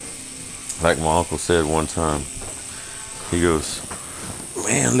Like my uncle said one time, he goes,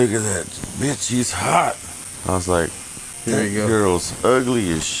 man, look at that bitch, she's hot. I was like, that girl's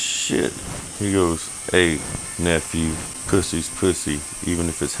ugly as shit. He goes, hey, nephew, pussy's pussy, even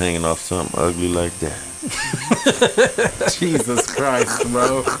if it's hanging off something ugly like that. Jesus Christ,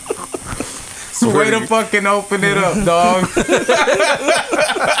 bro. Way to fucking open it up, dog.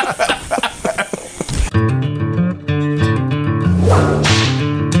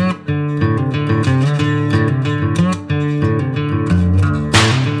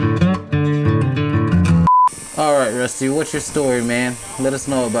 Alright, Rusty, what's your story, man? Let us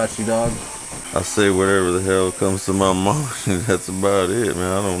know about you, dog. I say whatever the hell comes to my mind. That's about it,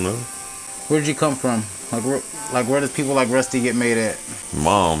 man. I don't know. Where'd you come from? Like where does people like Rusty get made at?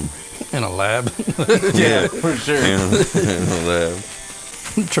 Mom. In a lab. Yeah, for sure. In a lab.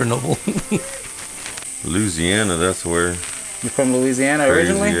 Chernobyl. Louisiana, that's where. You from Louisiana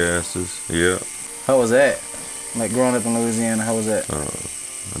originally? Crazy asses, yeah. How was that? Like growing up in Louisiana, how was that?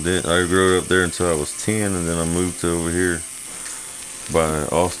 I grew up there until I was 10, and then I moved to over here by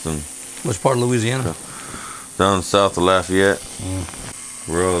Austin. Which part of Louisiana? Down south of Lafayette,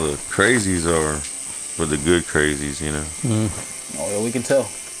 where all the crazies are, but the good crazies, you know. Oh, yeah, we can tell.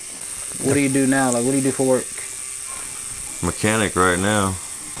 What do you do now? Like, what do you do for work? Mechanic right now.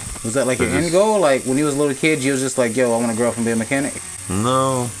 Was that like your end goal? Like, when you was a little kid, you was just like, yo, I want to grow up and be a mechanic?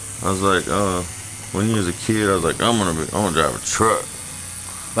 No, I was like, when you was a kid, I was like, I'm gonna drive a truck.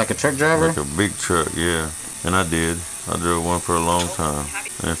 Like a truck driver? Like a big truck, yeah. And I did. I drove one for a long time.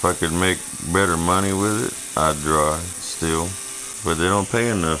 And if I could make better money with it, I'd drive still. But they don't pay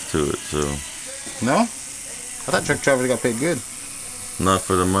enough to it, so. No? I thought truck drivers got paid good. Not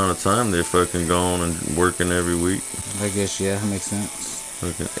for the amount of time they're fucking gone and working every week. I guess, yeah, that makes sense.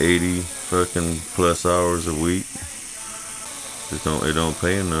 Fucking 80 fucking plus hours a week. They don't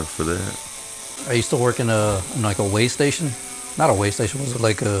pay enough for that. I used to work in like a weigh station. Not a weigh station, was it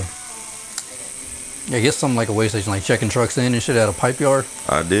like a... I guess something like a weigh station, like checking trucks in and shit at a pipe yard.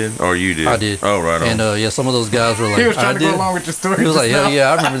 I did? Or you did? I did. Oh, right on. And yeah, some of those guys were like... He was trying to go along with your story. He was like, hell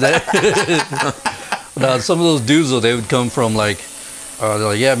yeah, I remember that. Now, some of those dudes, though, they would come from like... they're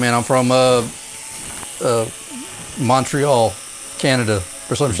like, yeah, man, I'm from Montreal, Canada,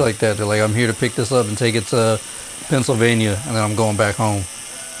 or some shit like that. They're like, I'm here to pick this up and take it to Pennsylvania, and then I'm going back home.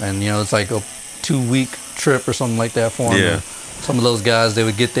 And, you know, it's like a 2-week trip or something like that for them. Yeah. Some of those guys, they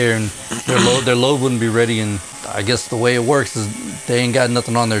would get there and their load wouldn't be ready, and I guess the way it works is they ain't got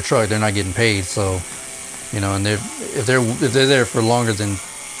nothing on their truck. They're not getting paid, so, you know, and if they're there for longer than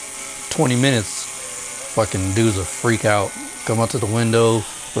 20 minutes, fucking dudes will freak out. Come up to the window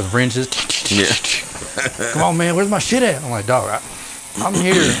with wrenches. Yeah. Come on, man, where's my shit at? I'm like, dog, I'm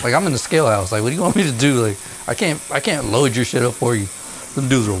here. Like, I'm in the scale house. Like, what do you want me to do? Like, I can't load your shit up for you. Them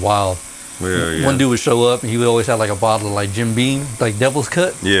dudes are wild. Yeah. One dude would show up and he would always have like a bottle of like Jim Beam, like Devil's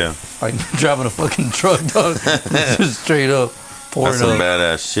Cut. Yeah. Like driving a fucking truck, dog. Just straight up pouring That's up. some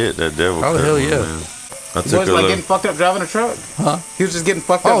badass shit, that Devil Cut. Oh, hell yeah. Man. I He was like getting fucked up driving a truck? Huh? He was just getting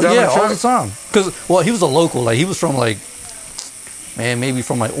fucked up driving a truck? Oh, yeah, all the time. Because, well, he was a local. Like, he was from like, man, maybe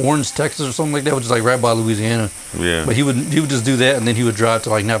from like Orange, Texas or something like that, which is like right by Louisiana. Yeah. But he would just do that, and then he would drive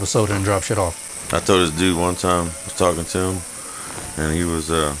to like Navasota and drop shit off. I told this dude one time, I was talking to him, and he goes,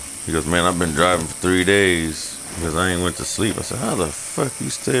 man, I've been driving for 3 days because I ain't went to sleep. I said, how the fuck you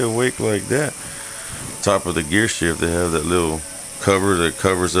stay awake like that? Top of the gear shift, they have that little cover that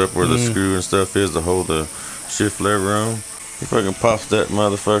covers up where the screw and stuff is to hold the shift lever on. He fucking pops that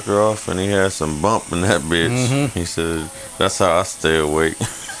motherfucker off, and he has some bump in that bitch. He said, that's how I stay awake.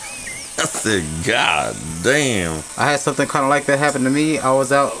 I said, God damn. I had something kind of like that happen to me. I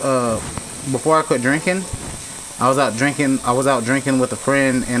was out, before I quit drinking, I was out drinking with a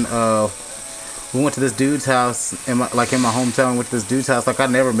friend, and we went to this dude's house in my hometown. Went to this dude's house. Like, I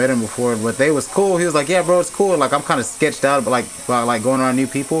never met him before, but they was cool. He was like, yeah, bro, it's cool. Like, I'm kind of sketched out about going around new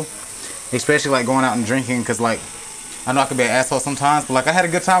people, especially like going out and drinking, because like, I know I could be an asshole sometimes, but like, I had a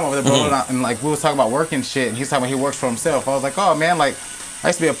good time over there, bro. And like, we was talking about work and shit, and he was talking about he works for himself. I was like, oh man, like, I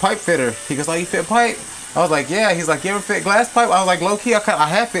used to be a pipe fitter. He goes, oh, you fit pipe? I was like, yeah. He's like, you ever fit glass pipe? I was like, low key, I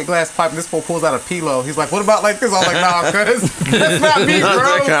have fit glass pipe. And this fool pulls out a pillow. He's like, what about like this? I was like, nah, cuz that's not me, bro.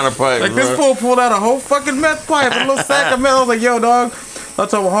 Not that kind of pipe, like, bro. This fool pulled out a whole fucking meth pipe, a little sack of meth. I was like, yo, dog. I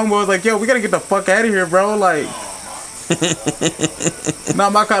told my homeboy, I was like, yo, we gotta get the fuck out of here, bro. Like,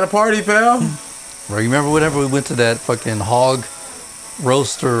 not my kind of party, pal. Bro, you remember whenever we went to that fucking hog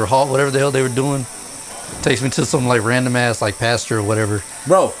roast or hog, whatever the hell they were doing? Takes me to some like random ass like pasture or whatever.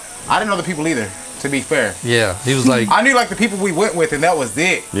 Bro, I didn't know the people either. To be fair. Yeah, he was like, I knew like the people we went with, and that was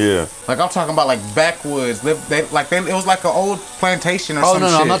it. Yeah. Like I'm talking about like backwoods. It was like an old plantation or something.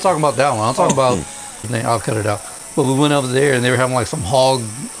 oh no, I'm not talking about that one. I'm talking about. I'll cut it out. But we went over there and they were having like some hog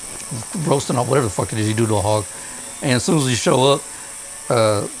roasting up, whatever the fuck it is you do to a hog. And as soon as we show up,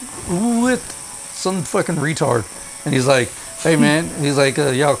 with some fucking retard, and he's like, "Hey man," he's like,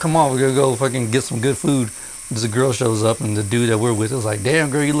 "Y'all come on, we're gonna go fucking get some good food." This girl shows up, and the dude that we're with was like,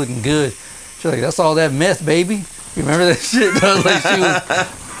 "Damn girl, you looking good." She's like, "That's all that meth, baby." You remember that shit? I was like, she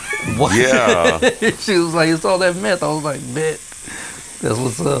was, what? Yeah. She was like, "It's all that meth." I was like, "Bet, that's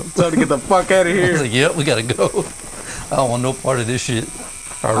what's up." Time to get the fuck out of I here. was like, "Yep, we gotta go. I don't want no part of this shit."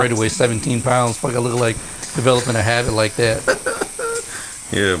 I already weigh 17 pounds. Fuck, I look like developing a habit like that.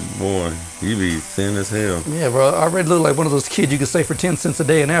 Yeah, boy. You be thin as hell. Yeah, bro. I already look like one of those kids you could say for 10 cents a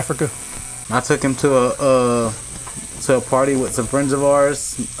day in Africa. I took him to a party with some friends of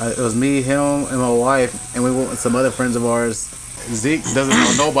ours. It was me, him, and my wife, and we went with some other friends of ours. Zeke doesn't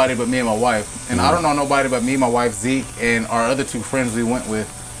know nobody but me and my wife, and I don't know nobody but me, my wife, Zeke, and our other two friends we went with.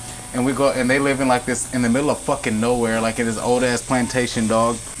 And we go, and they live in like this in the middle of fucking nowhere, like in this old ass plantation,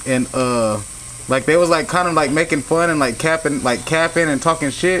 dog. And like they was like kind of like making fun and like capping and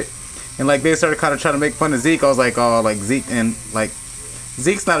talking shit. And like they started kind of trying to make fun of Zeke. I was like, oh, like Zeke, and like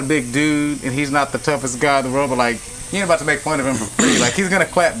Zeke's not a big dude, and he's not the toughest guy in the world, but like he ain't about to make fun of him for free. Like he's gonna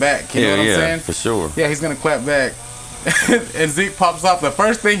clap back. You know what I'm saying? For sure. Yeah, he's gonna clap back. And Zeke pops off. The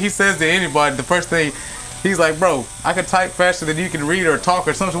first thing he says to anybody, he's like, "Bro, I can type faster than you can read or talk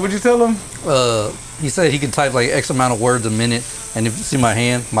or something." What'd you tell him? He said he can type like X amount of words a minute, and if you see my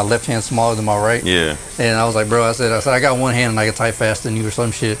hand, my left hand's smaller than my right. Yeah. And I was like, "Bro," I said I got one hand and I can type faster than you or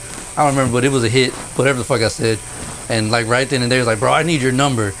some shit. I don't remember, but it was a hit. Whatever the fuck I said. And like right then and there, he was like, "Bro, I need your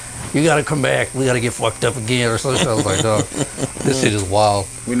number. You gotta come back. We gotta get fucked up again or something." I was like, "Dog, this shit is wild."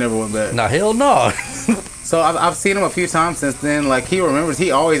 We never went back. Nah, hell no. So I've seen him a few times since then. Like he remembers.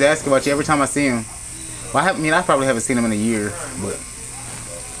 He always asks about you every time I see him. Well, I probably haven't seen him in a year, but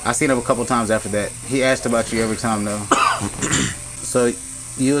I seen him a couple times after that. He asked about you every time though. So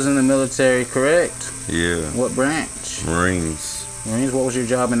you was in the military, correct? Yeah. What branch? Marines. Marines. What was your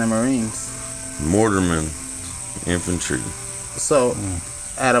job in the Marines? Mortarman. Infantry. So,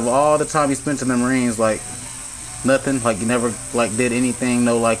 out of all the time you spent in the Marines, like nothing, like you never like did anything,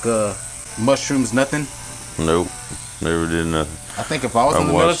 no like mushrooms, nothing. Nope. Never did nothing. I think if I was in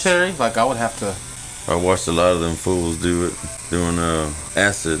the military, like I would have to. I watched a lot of them fools do it, doing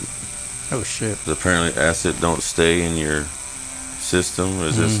acid. Oh shit. Apparently acid don't stay in your system.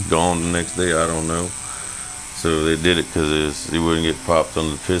 It's just gone the next day. I don't know. So they did it because it wouldn't get popped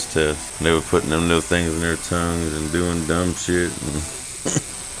on the piss test. And they were putting them little things in their tongues and doing dumb shit.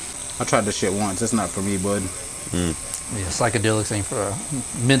 I tried this shit once. It's not for me, bud. Yeah, psychedelics ain't for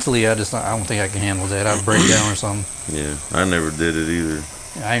mentally. I don't think I can handle that. I'd break down or something. Yeah, I never did it either.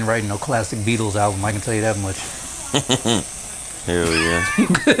 I ain't writing no classic Beatles album. I can tell you that much. Hell yeah.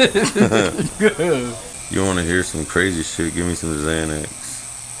 You want to hear some crazy shit? Give me some Xanax.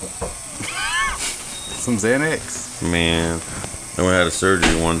 Some Xanax? Man, I had a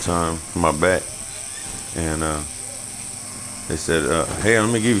surgery one time for my back. And they said, hey,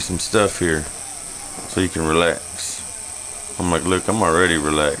 let me give you some stuff here so you can relax. I'm like, look, I'm already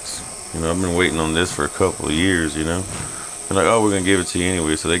relaxed. You know, I've been waiting on this for a couple of years, you know. They're like, oh, we're going to give it to you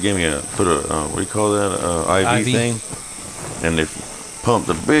anyway. So they gave me what do you call that, IV thing? And they pumped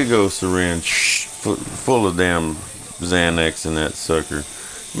a big old syringe full of damn Xanax in that sucker.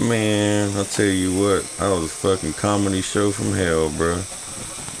 Man, I'll tell you what, I was a fucking comedy show from hell, bro.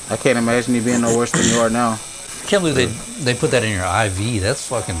 I can't imagine you being no worse than you are now. Can't believe they put that in your IV. That's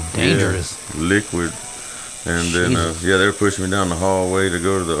fucking dangerous. Yeah, liquid. And then, they were pushing me down the hallway to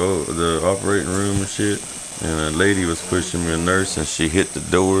go to the operating room and shit. And a lady was pushing me, a nurse, and she hit the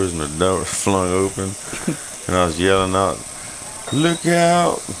doors, and the door flung open. And I was yelling out, look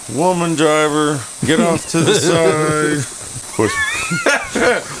out, woman driver, get off to the side.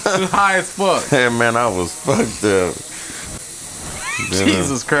 High as fuck. Hey, man, I was fucked up. Then,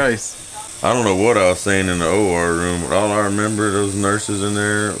 Jesus Christ. I don't know what I was saying in the OR room. All I remember, those nurses in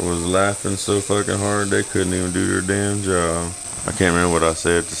there was laughing so fucking hard they couldn't even do their damn job. I can't remember what I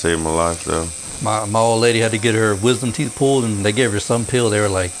said to save my life, though. My old lady had to get her wisdom teeth pulled, and they gave her some pill. They were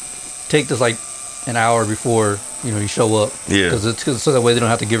like, take this like an hour before you show up. Yeah. Because so that way they don't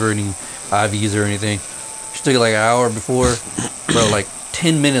have to give her any IVs or anything. She took it like an hour before. Bro, like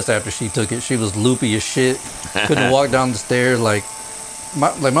 10 minutes after she took it, she was loopy as shit. Couldn't walk down the stairs. Like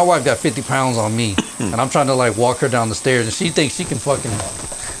my wife got 50 pounds on me, and I'm trying to like walk her down the stairs, and she thinks she can fucking,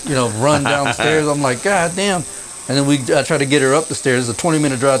 run down the stairs. I'm like, God damn. And then I try to get her up the stairs. It's a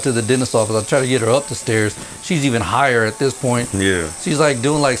 20-minute drive to the dentist office. I try to get her up the stairs. She's even higher at this point. Yeah. She's like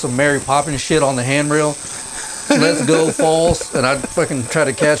doing like some Mary Poppins shit on the handrail. Let's go, falls. And I fucking try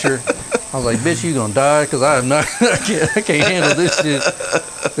to catch her. I was like, bitch, you gonna die? Because I can't handle this shit.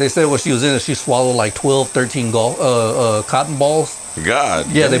 They said what she was in, she swallowed like 12, 13 cotton balls. God.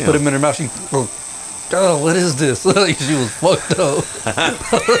 Yeah, damn. they put them in her mouth. She, oh, what is this? She was fucked up.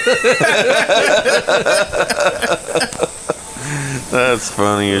 That's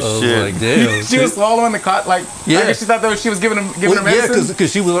funny as shit. Like, damn. She was swallowing the cot like. Yeah. I guess she thought that she was giving her medicine. Yeah,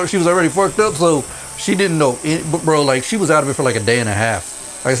 because she was already fucked up, so she didn't know. But bro, like she was out of it for like a day and a half.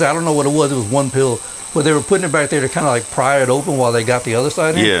 Like I said, I don't know what it was. It was one pill, but they were putting it back there to kind of like pry it open while they got the other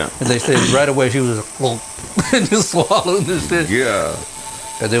side in. Yeah. And they said right away she was just, well, just swallowing this shit. Yeah.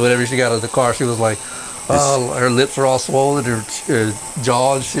 And then whenever she got out of the car, she was like, her lips are all swollen, her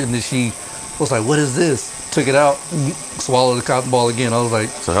jaw and shit, and then she was like, what is this? Took it out, swallowed the cotton ball again. I was like,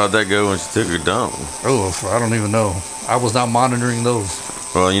 So how'd that go when she took her dump? oh, I don't even know. I was not monitoring those.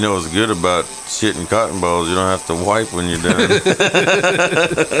 Well, you know what's good about shitting cotton balls? You don't have to wipe when you're done.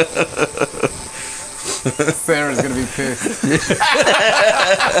 Sarah's gonna be pissed.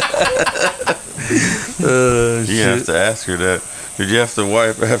 You have to ask her that. Did you have to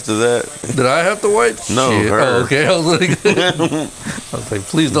wipe after that? Did I have to wipe? No, Shit. her. Oh, okay. I was like,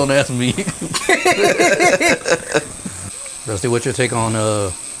 please don't ask me. Dusty, what's your take on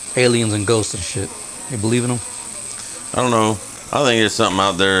aliens and ghosts and shit? You believe in them? I don't know. I think there's something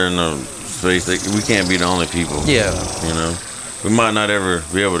out there in the space that we can't be the only people. Yeah. You know, we might not ever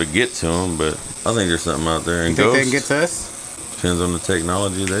be able to get to them, but I think there's something out there. And You think ghosts they can get to us? depends on the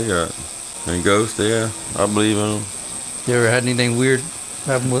technology they got. And ghosts, yeah, I believe in them. You ever had anything weird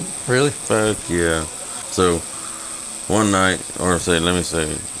happen with? Really? Fuck yeah. So one night, or let me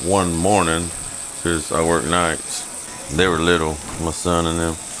say one morning, because I work nights. They were little, my son and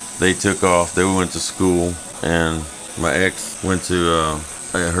them. They took off. They went to school, and my ex went to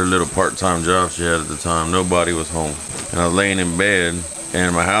her little part-time job she had at the time. Nobody was home, and I was laying in bed,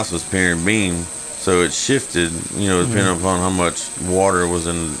 and my house was pier beam, so it shifted, depending upon how much water was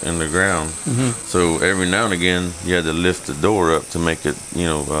in the ground. So every now and again, you had to lift the door up to make it,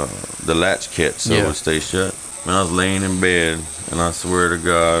 the latch catch so it would stay shut. And I was laying in bed, and I swear to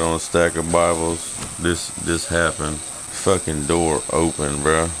God, on a stack of Bibles, this happened. Fucking door open,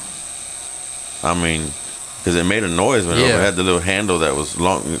 bro. I mean, because it made a noise when it opened. It had the little handle that was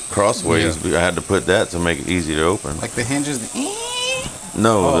long crossways. I had to put that to make it easy to open. Like the hinges.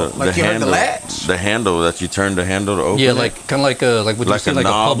 No, like you heard the latch. The handle that you turn the handle to open. Yeah, it. like kind of like a what you see, a like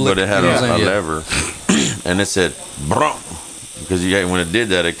knob, a public. but it had a lever, and it said "brum," because when it did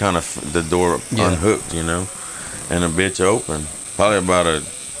that, it kind of the door unhooked, and a bitch opened. Probably about a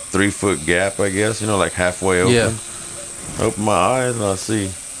 3-foot gap, I guess. Like halfway open. Yeah. Open my eyes and I see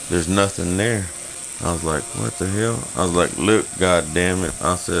there's nothing there. I was like, what the hell? I was like, look, God damn it.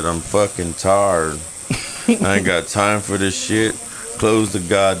 I said, I'm fucking tired. I ain't got time for this shit. Close the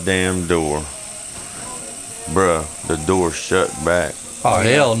goddamn door. Bruh, the door shut back. Oh,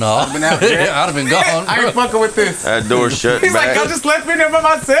 hell no. I'd have been out there. I'd have been gone. I ain't fucking with this. That door shut He's back like, I just left me there by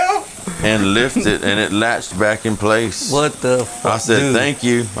myself. and lifted, and it latched back in place. What the fuck? I said, dude? thank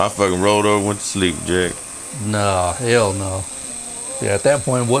you. I fucking rolled over and went to sleep, Jack. Nah, hell no. Yeah, at that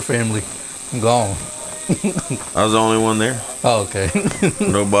point, what family? I'm gone. I was the only one there. Oh, okay.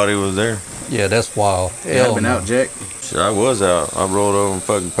 Nobody was there. Yeah, that's wild. I'd Hell been no. out, Jack. Shit, I was out. I rolled over and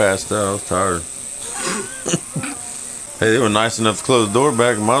fucking passed out. I was tired. Hey, they were nice enough to close the door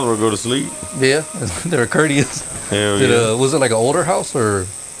back. Might as well go to sleep. Yeah, they were courteous. Hell yeah. Was it like an older house or?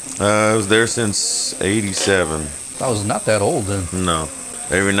 I was there since '87. I was not that old then. No.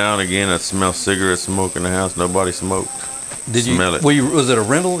 Every now and again, I'd smell cigarette smoke in the house. Nobody smoked. Did you smell it? Was it a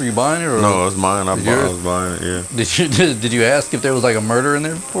rental? Were you buying it? Or No, it was mine. I Yours? was buying it, yeah. Did you ask if there was like a murder in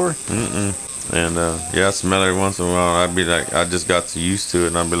there before? Mm-mm. And, I smell it every once in a while. I'd be like, I just got used to it.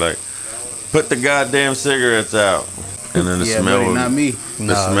 And I'd be like, put the goddamn cigarettes out. And then the smell buddy, would, not me.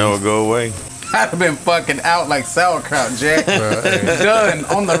 the smell would go away. I'd have been fucking out like sauerkraut, Jack. Done,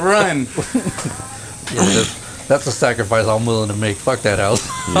 on the run. Yeah, that's a sacrifice I'm willing to make. Fuck that house.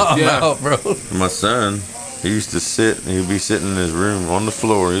 I'm out, bro. My son, he used to he'd be sitting in his room on the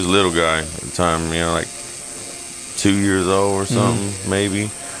floor. He was a little guy at the time, like 2 years old or something, maybe.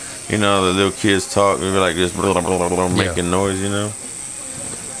 The little kids talk, they'd be like this, blah, blah, blah, blah, making noise,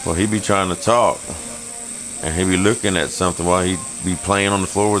 Well, he'd be trying to talk, and he'd be looking at something while he'd be playing on the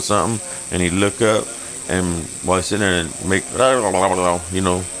floor with something, and he'd look up, and while he's sitting there and make, little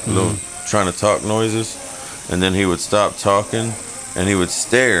trying to talk noises, and then he would stop talking, and he would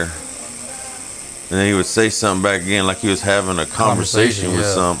stare And then he would say something back again, like he was having a conversation with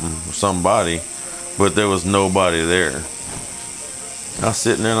somebody, but there was nobody there. I was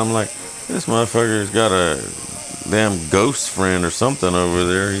sitting there and I'm like, this motherfucker's got a damn ghost friend or something over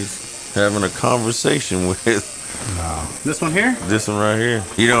there. He's having a conversation with. No. This one here? This one right here.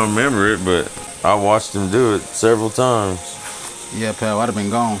 You don't remember it, but I watched him do it several times. Yeah, pal, I'd have been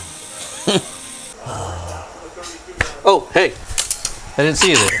gone. Oh, hey. I didn't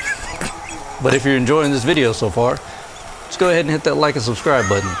see you there. But if you're enjoying this video so far, just go ahead and hit that like and subscribe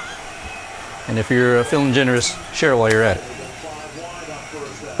button. And if you're feeling generous, share while you're at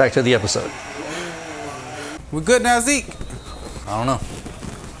it. Back to the episode. We good now, Zeke? I don't know.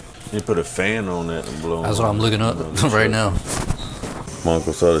 You put a fan on that and blow. That's what I'm looking up right now. My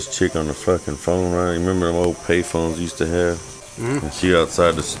uncle saw this chick on the fucking phone, right? You remember them old payphones used to have? Mm-hmm. And she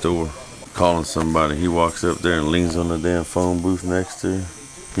outside the store calling somebody. He walks up there and leans on the damn phone booth next to her.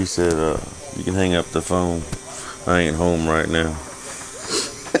 He said, you can hang up the phone. I ain't home right now.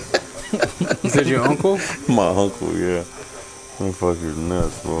 You said your uncle? My uncle, yeah. Them fuckers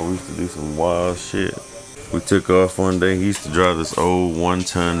nuts, boy. We used to do some wild shit. We took off one day. He used to drive this old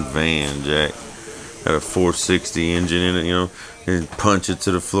 1-ton van, Jack. Had a 460 engine in it, you know. And punch it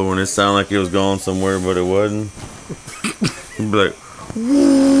to the floor, and it sounded like it was going somewhere, but it wasn't. He'd be like,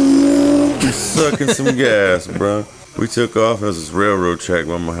 woo, sucking some gas, bro. We took off. There was this railroad track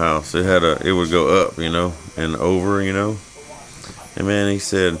by my house. It would go up, you know, and over, you know. And man, he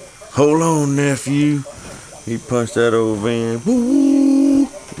said, hold on, nephew. He punched that old van. Woo!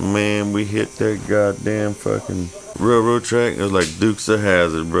 Man, we hit that goddamn fucking railroad track. It was like Dukes of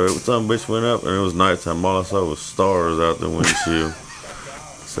Hazzard, bro. Some bitch went up and it was nighttime. All I saw was stars out the windshield.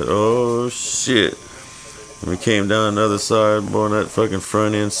 I said, oh shit. And we came down the other side, boy, and that fucking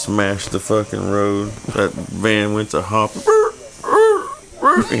front end smashed the fucking road. That van went to hop.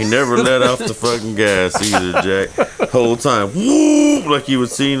 He never let off the fucking gas either, Jack. Whole time, whoop, like you would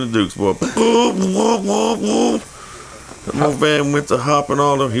see in the Dukes, boy. Whoop, whoop, whoop, whoop. That little van went to hopping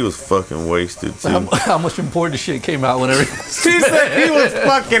all of. He was fucking wasted too. How much important shit came out whenever he said he was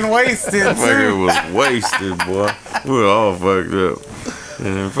fucking wasted too. Fucker was wasted, boy. We were all fucked up.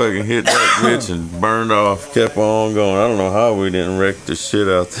 And then fucking hit that bitch and burned off. Kept on going. I don't know how we didn't wreck the shit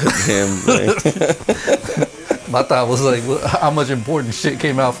out that damn thing. My thought was like, how much important shit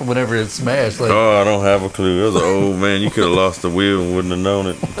came out from whenever it smashed? Like, oh, I don't have a clue. It was an old man. You could have lost the wheel and wouldn't have known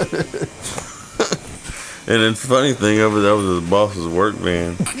it. And then the funny thing of it, that was his boss's work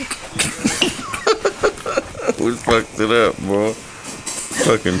van. We fucked it up, bro.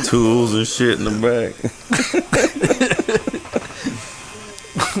 Fucking tools and shit in the back.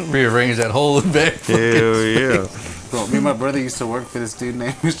 Rearrange that whole back. Hell yeah. Bro, me and my brother used to work for this dude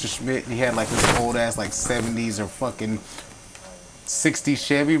named Mr. Schmidt, and he had like this old ass like 70s or fucking 60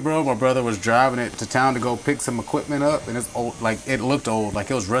 Chevy, bro. My brother was driving it to town to go pick some equipment up, and it's old, like it looked old, like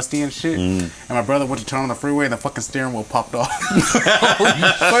it was rusty and shit. And my brother went to turn on the freeway, and the fucking steering wheel popped off. So he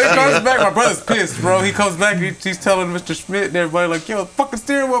comes back. My brother's pissed, bro. He comes back, and he's telling Mr. Schmidt and everybody like, "Yo, the fucking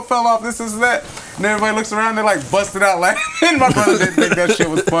steering wheel fell off. This is that." And everybody looks around, they're like busted out laughing. My brother didn't think that shit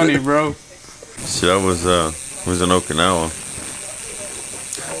was funny, bro. Shit, I was in Okinawa.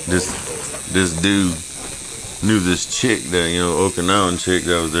 This dude knew this chick that, you know, Okinawan chick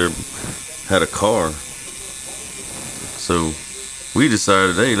that was there, had a car. So we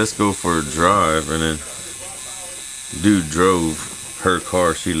decided, hey, let's go for a drive. And then dude drove her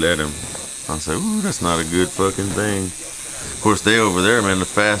car, she let him. I said, ooh, that's not a good fucking thing. Of course, they over there, man, their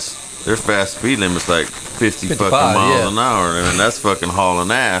fast speed limit's like 50 fucking miles an hour. And that's fucking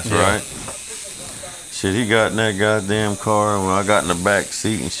hauling ass, right? Shit, he got in that goddamn car, and when I got in the back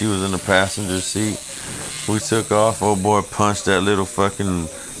seat and she was in the passenger seat, we took off. Old boy punched that little fucking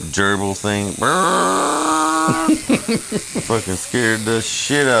gerbil thing. Fucking scared the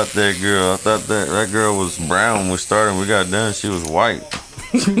shit out that girl. I thought that girl was brown when we started. When we got done, she was white.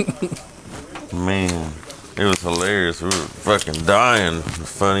 Man, it was hilarious. We were fucking dying. The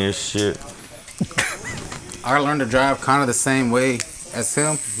funniest shit. I learned to drive kind of the same way as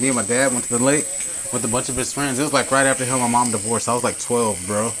him. Me and my dad went to the lake with a bunch of his friends. It was like right after him and my mom divorced. I was like 12,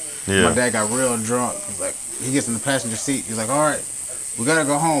 bro. Yeah. My dad got real drunk. He's like, he gets in the passenger seat. He's like, all right, we gotta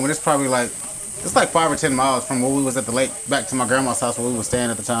go home. And it's probably like, it's like 5 or 10 miles from where we was at the lake back to my grandma's house where we was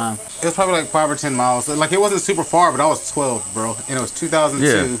staying at the time. It was probably like 5 or 10 miles. Like, it wasn't super far, but I was 12, bro. And it was 2002.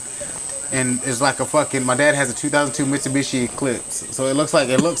 Yeah. And it's like a fucking, my dad has a 2002 Mitsubishi Eclipse. So it looks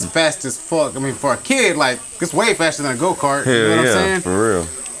fast as fuck. I mean, for a kid, like, it's way faster than a go-kart. Hell, you know what I'm saying? For real.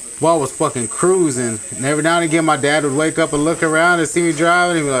 Well, I was fucking cruising, and every now and again, my dad would wake up and look around and see me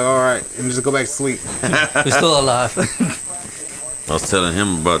driving, and he'd be like, all right, and just go back to sleep. You're still alive. I was telling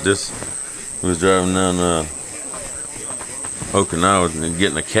him about this We was driving down Okinawa and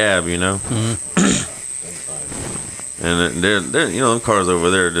getting a cab, you know. And they're you know, them cars over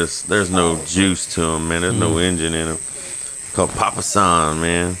there, just there's no juice to them, man. There's no engine in them. Called Papa-san,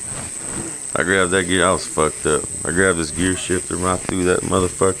 man. I grabbed that gear. I was fucked up. I grabbed this gear shifter and I threw that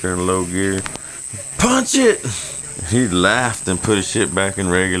motherfucker in low gear. Punch it! He laughed and put his shit back in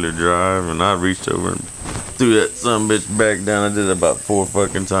regular drive, and I reached over and threw that son bitch back down. I did it about 4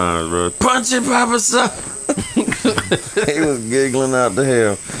 fucking times, bro. Punch it, Papa-san! He was giggling out to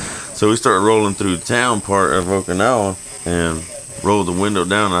hell. So we started rolling through the town part of Okinawa and rolled the window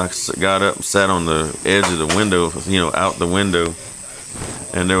down. I got up and sat on the edge of the window, you know, out the window.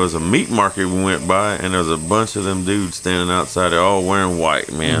 And there was a meat market we went by, and there was a bunch of them dudes standing outside. They're all wearing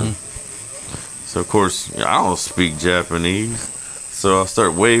white, man. So, of course, I don't speak Japanese. So I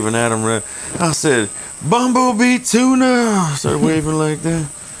started waving at them. I said, Bumble Bee Tuna. I started waving like that.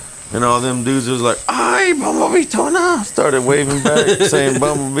 And all them dudes was like, "Aye, Bumble Bee Tuna." Started waving back, saying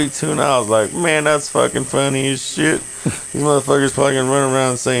Bumble Bee Tuna. I was like, man, that's fucking funny as shit. These motherfuckers probably gonna run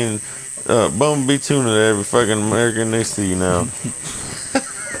around saying Bumble Bee Tuna to every fucking American they see now.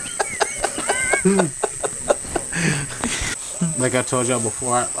 Like I told y'all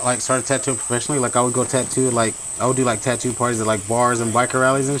before, I like started tattooing professionally. Like I would go tattoo, like I would do like tattoo parties at like bars and biker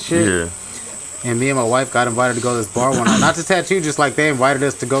rallies and shit. Yeah. And me and my wife got invited to go to this bar one night. Not to tattoo, just like they invited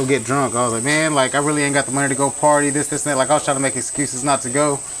us to go get drunk. I was like, man, like I really ain't got the money to go party, this, and that. Like I was trying to make excuses not to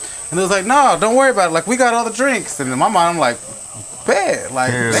go. And it was like, no, don't worry about it. Like we got all the drinks. And in my mind, I'm like, bet.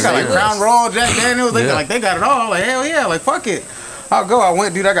 Like they got like Crown Royal, Jack Daniels. They got it all. Like hell yeah, like fuck it. I'll go. I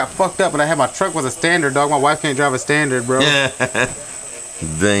went, dude. I got fucked up, and I had my truck was a standard, dog. My wife can't drive a standard, bro.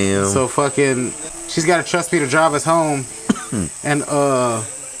 Damn. So fucking, she's got to trust me to drive us home. And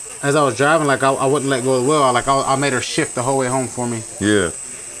as I was driving, like I wouldn't let go of the wheel. I made her shift the whole way home for me. Yeah.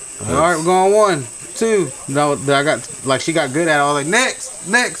 All right, we're going 1, 2. No, I got like she got good at it. I was like next.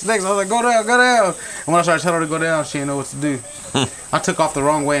 I was like go down. And when I started telling her to go down, she didn't know what to do. I took off the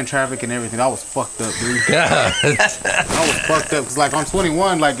wrong way in traffic and everything. I was fucked up, dude. God. I was fucked up because like on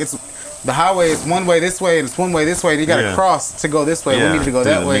 21, like it's the highway is one way this way and it's one way this way. And you got to cross to go this way. We need to go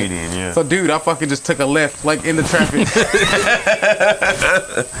that way. Median, So, dude, I fucking just took a left like in the traffic.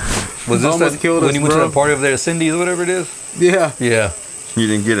 Was this almost killed us, when you went to bro. that party over there at Cindy's or whatever it is? Yeah. Yeah. You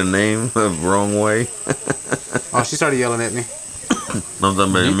didn't get a name of wrong way. Oh, she started yelling at me. I'm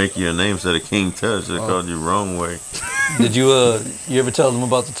talking about to make you a name instead of King Touch. They called you wrong way. Did you ever tell them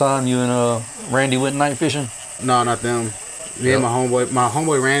about the time you and Randy went night fishing? No, not them. Me and my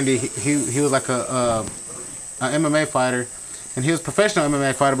homeboy Randy, he was like a MMA fighter, and he was a professional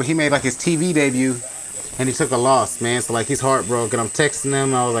MMA fighter, but he made like his TV debut, and he took a loss, man. So like he's heartbroken. I'm texting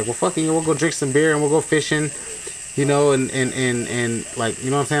him. I was like, well, fuck it, we'll go drink some beer and we'll go fishing, you know, and like, you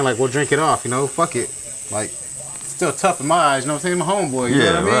know what I'm saying, like we'll drink it off, you know, fuck it, like still tough in my eyes, you know what I'm saying, my homeboy, you know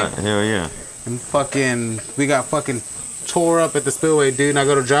what I mean? Right. Hell yeah. And fucking, we got fucking tore up at the spillway, dude. And I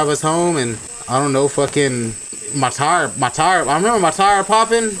go to drive us home, and I don't know, fucking my tire. I remember my tire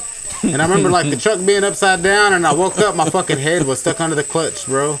popping, and I remember like the truck being upside down, and I woke up, my fucking head was stuck under the clutch,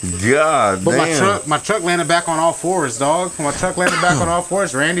 bro. God But damn. my truck landed back on all fours, dog. When my truck landed back on all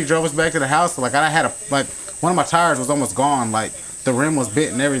fours, Randy drove us back to the house. So, like I had one of my tires was almost gone, like the rim was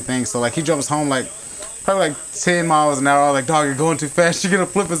bit and everything. So like he drove us home like probably like 10 miles an hour. I was like, dog, you're going too fast. You're gonna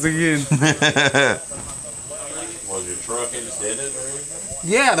flip us again. Was your truck extended or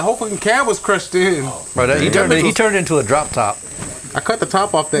anything? Yeah, the whole fucking cab was crushed in. Right, he turned into a drop top. I cut the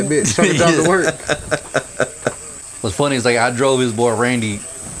top off that bitch, trying to drive to work. What's funny is like I drove his boy Randy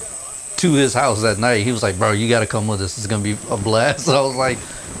to his house that night. He was like, bro, you got to come with us. It's going to be a blast. So I was like,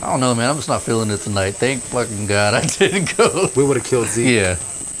 I don't know, man. I'm just not feeling it tonight. Thank fucking God I didn't go. We would have killed Zeke. Yeah,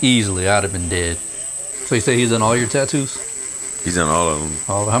 easily. I'd have been dead. So you say he's done all your tattoos? He's done all of them.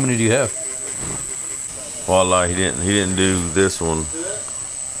 How many do you have? Well, like he didn't do this one.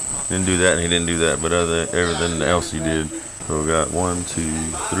 Didn't do that, and he didn't do that. But everything else he did. So we got 1, 2,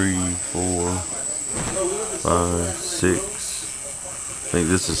 3, 4, 5, 6. I think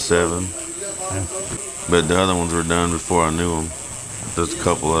this is 7. Yeah. But the other ones were done before I knew them. There's a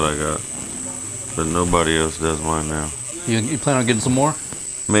couple that I got, but nobody else does mine now. You plan on getting some more?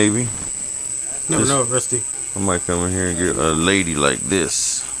 Maybe. Never know, Rusty. I might come in here and get a lady like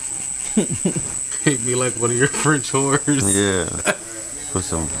this. Hate me like one of your French whores. Yeah. Put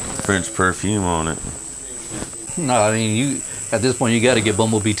some French perfume on it. No, I mean, at this point, you got to get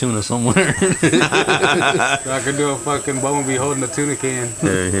Bumble Bee Tuna somewhere. I could do a fucking Bumble Bee holding a tuna can.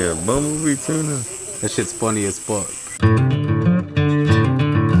 Yeah, Bumble Bee Tuna. That shit's funny as fuck.